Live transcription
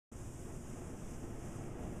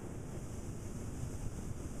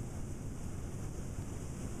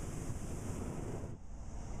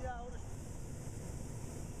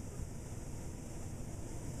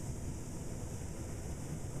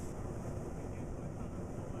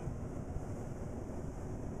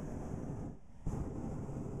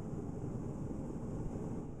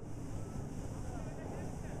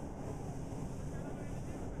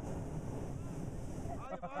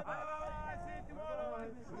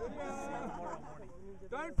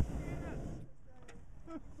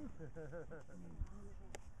Put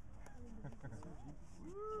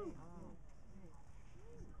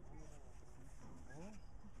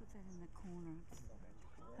that in the corner.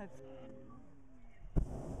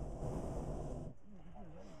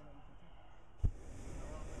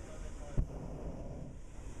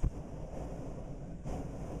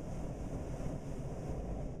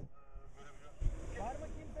 Var mı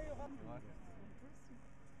kimse yok?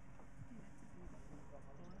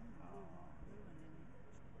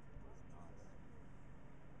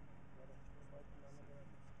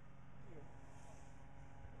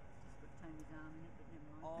 His arm in it, but never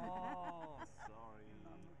mind. Oh, sorry.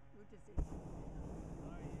 We'll just see.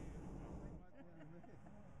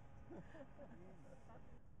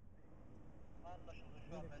 Anlaşıldı,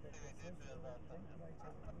 şu an ben seviyede biraz daha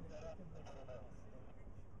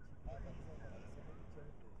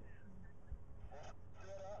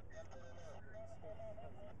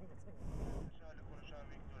Şöyle konuşan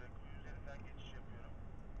Victor Eko üzerinden geçiş yapıyorum.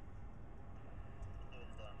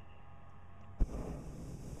 Yolda.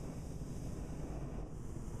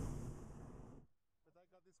 But they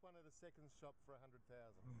got this one at a second shop for 100,000.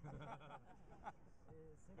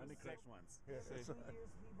 Only cracks once. Yeah. 2 years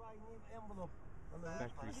we buy new envelope.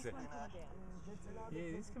 Factory set.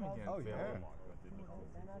 Yeah, this can be down. Oh, yeah.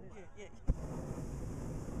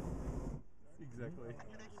 Exactly.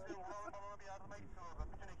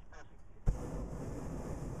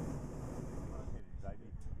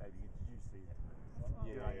 Baby, did you see that?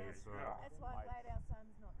 Yeah, that's right. That's why I'm glad our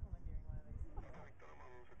son's not commandeering one of these things.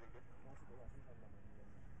 This is amazing.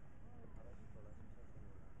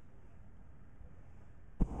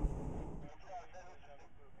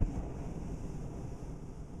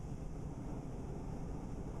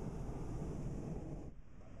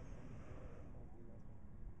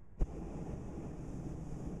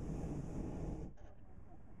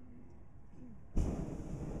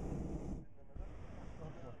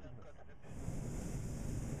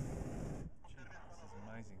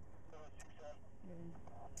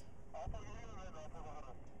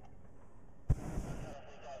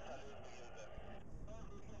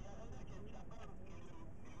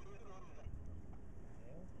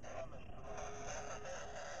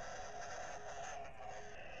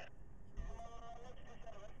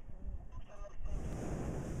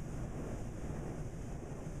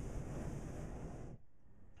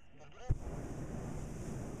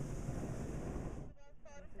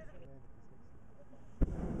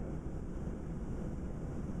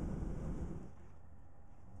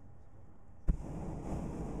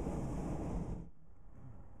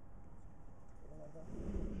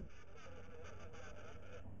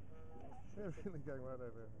 They're really going right over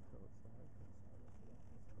our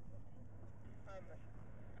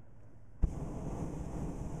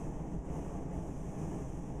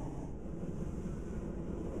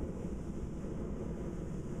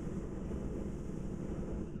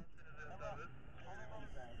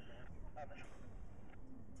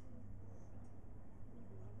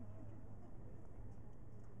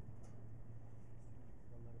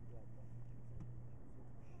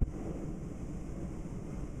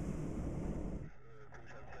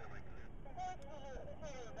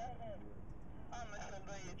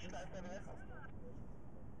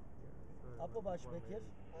Apo Başbekir.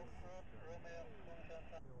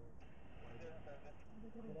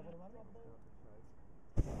 Telefonu var mı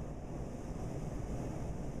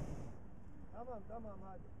Apo'da? Tamam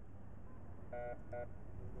hadi.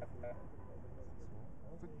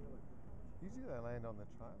 Usually they land on the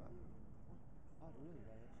trailer. Oh really?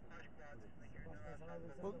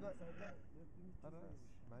 Well, I don't know.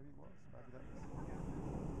 Maybe it was. Maybe that was.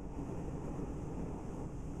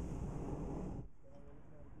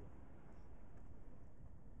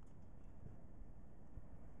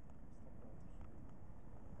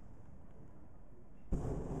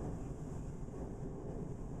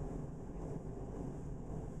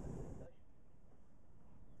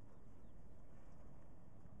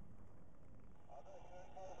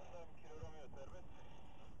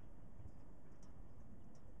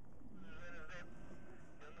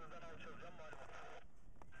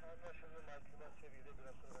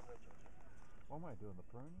 What am I doing, the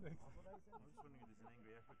pruning? I'm just wondering if there's an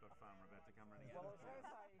angry apricot farmer about to come running out.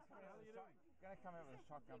 Going to come out with a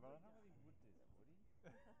shotgun, but I don't know whether he would do that, would he?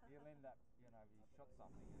 He'll end up, you know, if he shot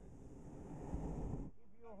something.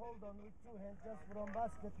 If you hold on with 2 hands just from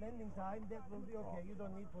basket landing time, that will be okay. You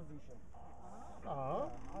don't need position. I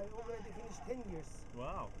already finished 10 years.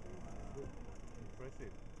 Wow.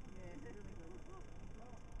 Impressive.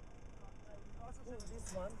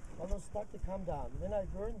 This one, balloon start to come down. When I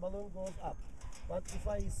burn, balloon goes up. But if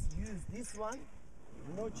I use this one,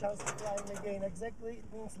 No chance to climb again. Exactly,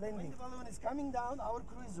 it means landing. When the balloon is coming down, our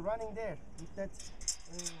crew is running there with that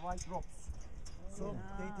white ropes. So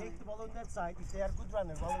they take the balloon that side. If they are good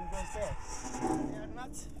runners, balloon goes there. If they are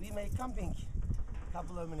not, we make camping.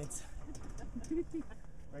 Couple of minutes.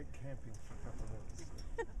 Make camping for a couple of minutes.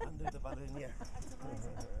 Under the balloon, yeah.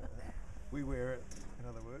 We wear it, in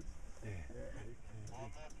other words. Yeah.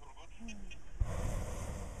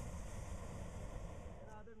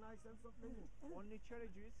 Another nice and soft landing. Only cherry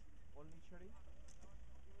juice. Only cherry.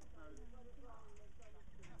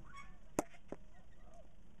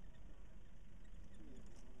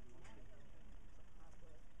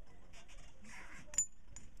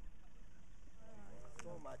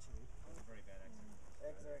 So much in it. Very bad accent.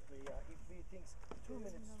 Exactly, yeah. If we think 2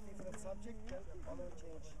 minutes different subject, then the balloon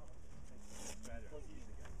change.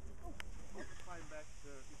 Came back to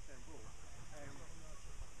Istanbul, and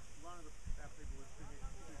one of our people was sitting